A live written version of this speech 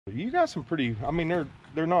You got some pretty, I mean,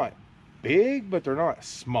 they're not big, but they're not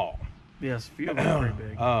small. Yes, a few of them are pretty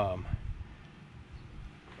big.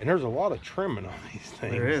 And there's a lot of trimming on these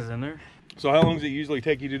things. There is, isn't there? So how long does it usually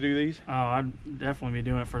take you to do these? Oh, I'd definitely be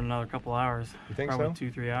doing it for another couple hours. You think Probably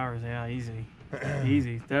so? 2-3 hours, yeah, easy.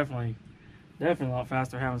 Easy, definitely a lot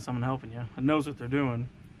faster having someone helping you. It knows what they're doing.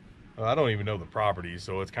 Well, I don't even know the properties,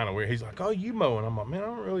 so it's kind of weird. He's like, oh, you mow, and I'm like, man, I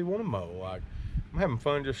don't really want to mow. Like, I'm having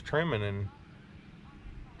fun just trimming, and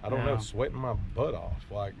I don't know, sweating my butt off.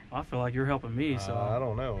 Like, I feel like you're helping me, so I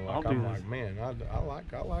don't know. Like, I'm like, man, I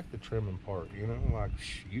like the trimming part. You know, like,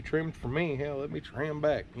 you trimmed for me, hell, let me trim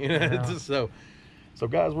back. You know, yeah. Just so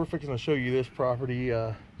guys, we're fixing to show you this property.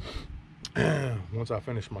 Once I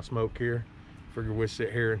finish my smoke here, figure we'll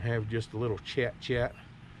sit here and have just a little chat.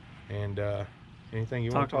 And anything you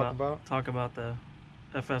want to talk about? Talk about the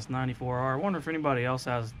FS94R. I wonder if anybody else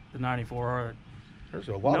has the 94R. There's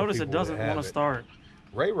a lot Notice of people it doesn't want to start.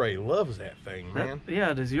 Ray loves that thing, man.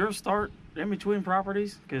 Yeah, does yours start in between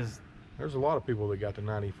properties? Because there's a lot of people that got the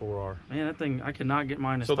 94R. Man, that thing, I could not get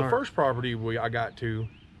mine to start. So the first property I got to,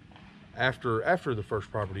 after the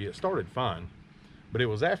first property, it started fine. But it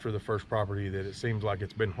was after the first property that it seems like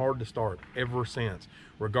it's been hard to start ever since.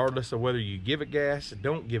 Regardless of whether you give it gas,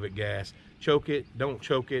 don't give it gas, choke it, don't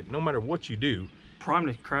choke it, no matter what you do. Prime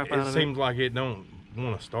the crap out of it. It seems like it don't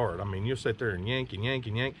want to start. I mean, you'll sit there and yank and yank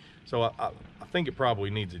and yank. So I think it probably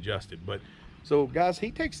needs adjusted. But so guys,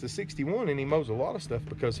 he takes the 61 and he mows a lot of stuff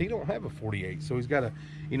because he don't have a 48. So he's got to,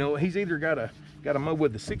 you know, he's either got to mow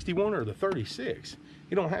with the 61 or the 36.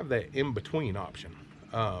 He don't have that in between option.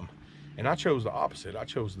 And I chose the opposite. I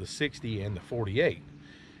chose the 60 and the 48,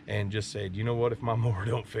 and just said, you know what, if my mower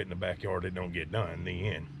don't fit in the backyard, it don't get done in the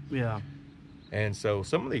end. Yeah. And so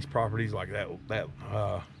some of these properties like that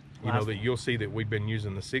you know, that you'll see that we've been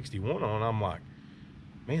using the 61 on, I'm like,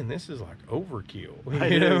 man, this is like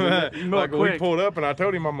overkill. You know, like we pulled up and I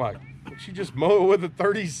told him, I'm like, you just mow it with a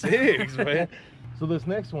 36, man. So this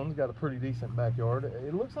next one's got a pretty decent backyard.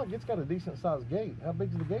 It looks like it's got a decent sized gate. How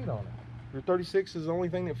big's the gate on it? Your 36 is the only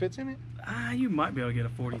thing that fits in it? You might be able to get a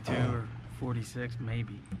 42 or 46,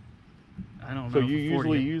 maybe. I don't know. So you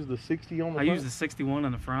usually use the 60 on the front? I use the 61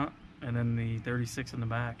 in the front and then the 36 in the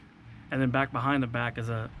back. And then back behind the back is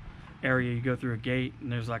a area you go through a gate,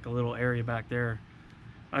 and there's like a little area back there.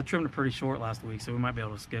 I trimmed it pretty short last week, so we might be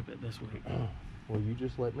able to skip it this week. Well, you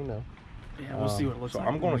just let me know. Yeah, we'll see what it looks like.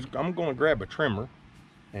 I'm gonna grab a trimmer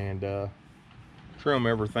and trim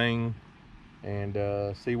everything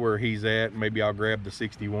and see where he's at. Maybe I'll grab the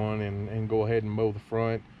 61 and go ahead and mow the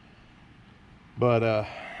front. But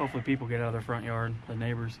hopefully people get out of their front yard, the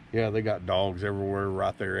neighbors. Yeah, they got dogs everywhere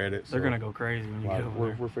right there at it. They're gonna go crazy when you get over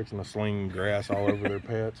there. We're fixing to sling grass all over their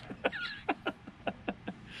pets.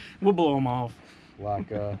 We'll blow them off.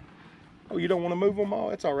 Like, oh, you don't want to move them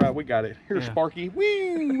all? It's all right, we got it. Here's Sparky.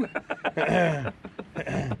 Woo!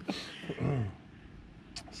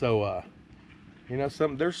 So, you know,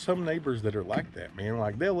 there's some neighbors that are like that, man.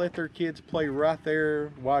 Like, they'll let their kids play right there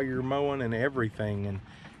while you're mowing and everything,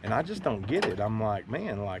 and I just don't get it. I'm like,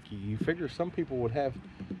 man, like, you figure some people would have,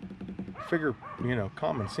 you know,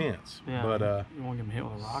 common sense. Yeah, but you won't get them hit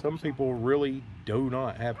with a rock. Some people really do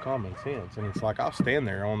not have common sense, and it's like, I'll stand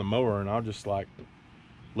there on the mower and I'll just like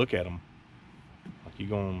look at them. Like, you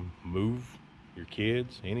gonna move your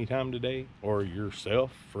kids anytime today, or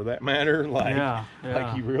yourself for that matter? Like,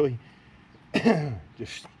 like you really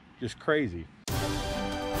just crazy.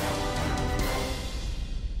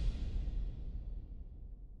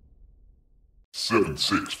 Seven,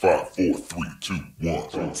 6, 5, 4, 3, 2, 1. You'll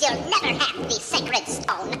never have the sacred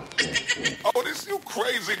stone. Oh, this you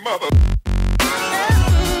crazy mother.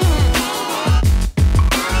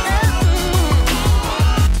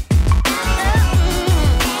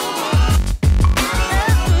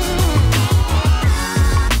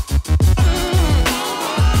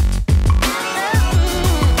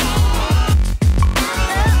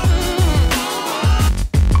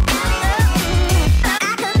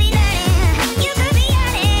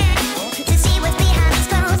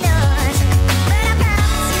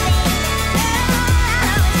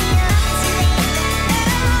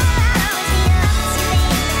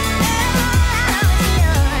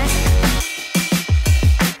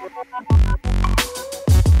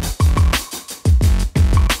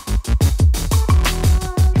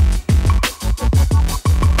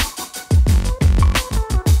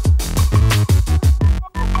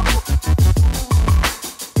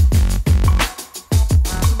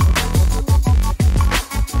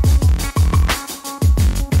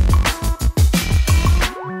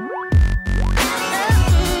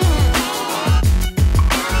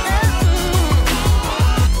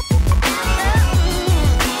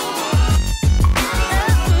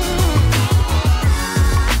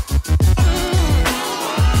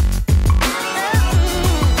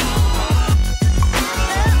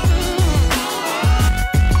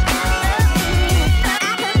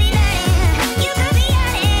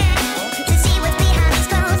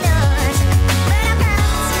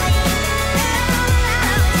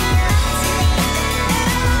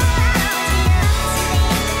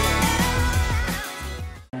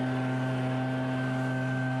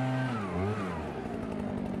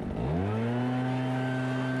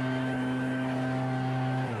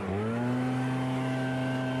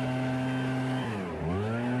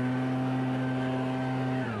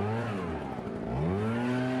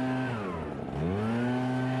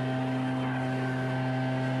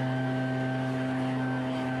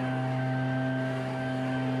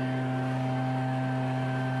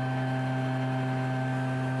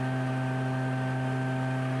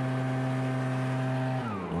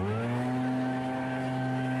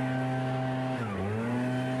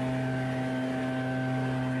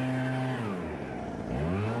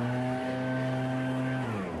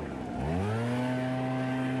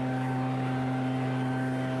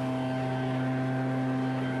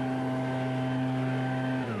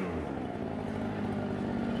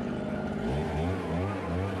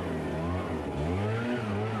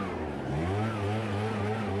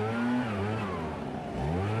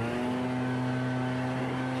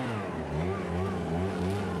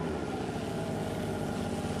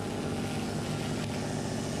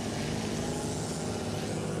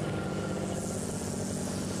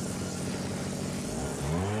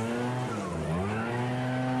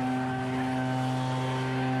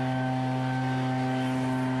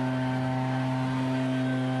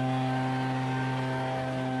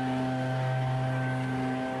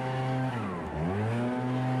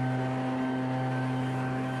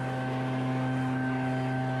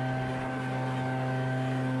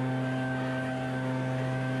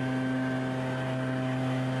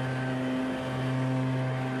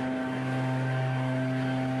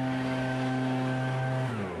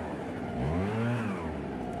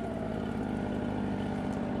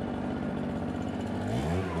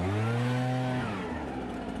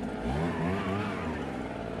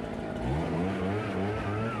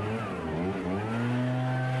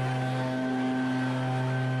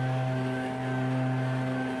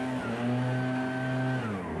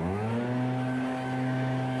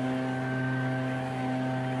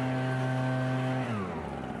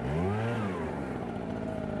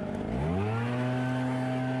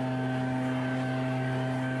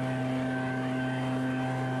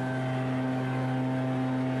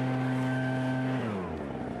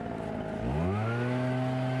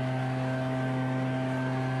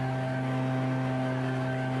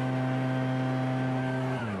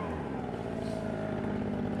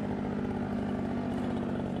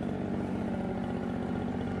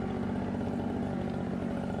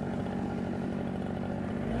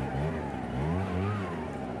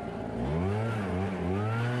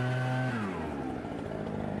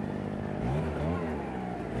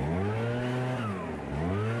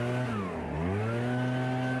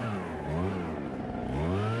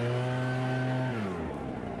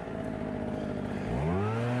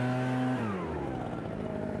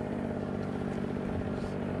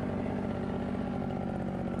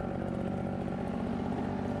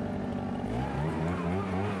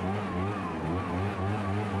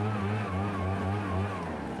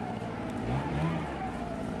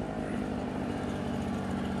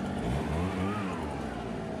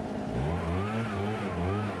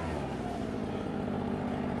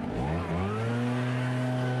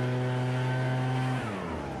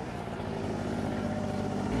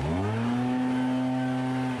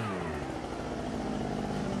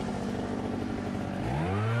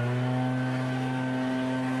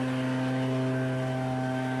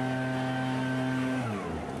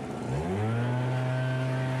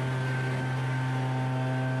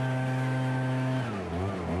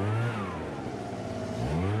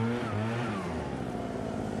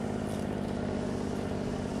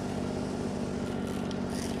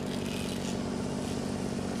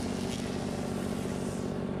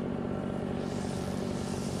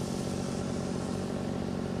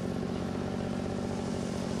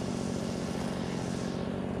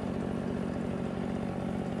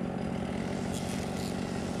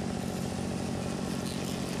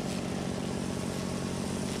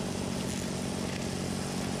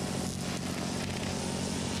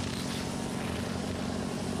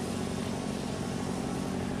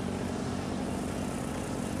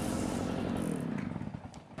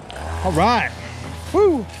 All right.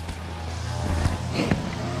 Woo.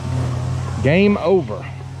 Game over.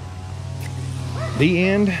 The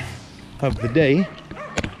end of the day.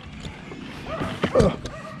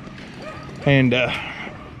 And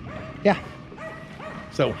yeah.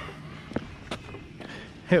 So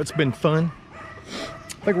it's been fun.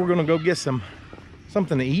 I think we're gonna go get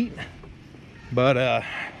something to eat. But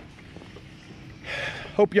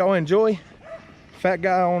hope y'all enjoy. Fat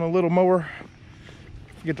guy on a little mower.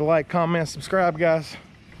 Forget to like, comment, subscribe, guys.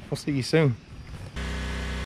 We'll see you soon.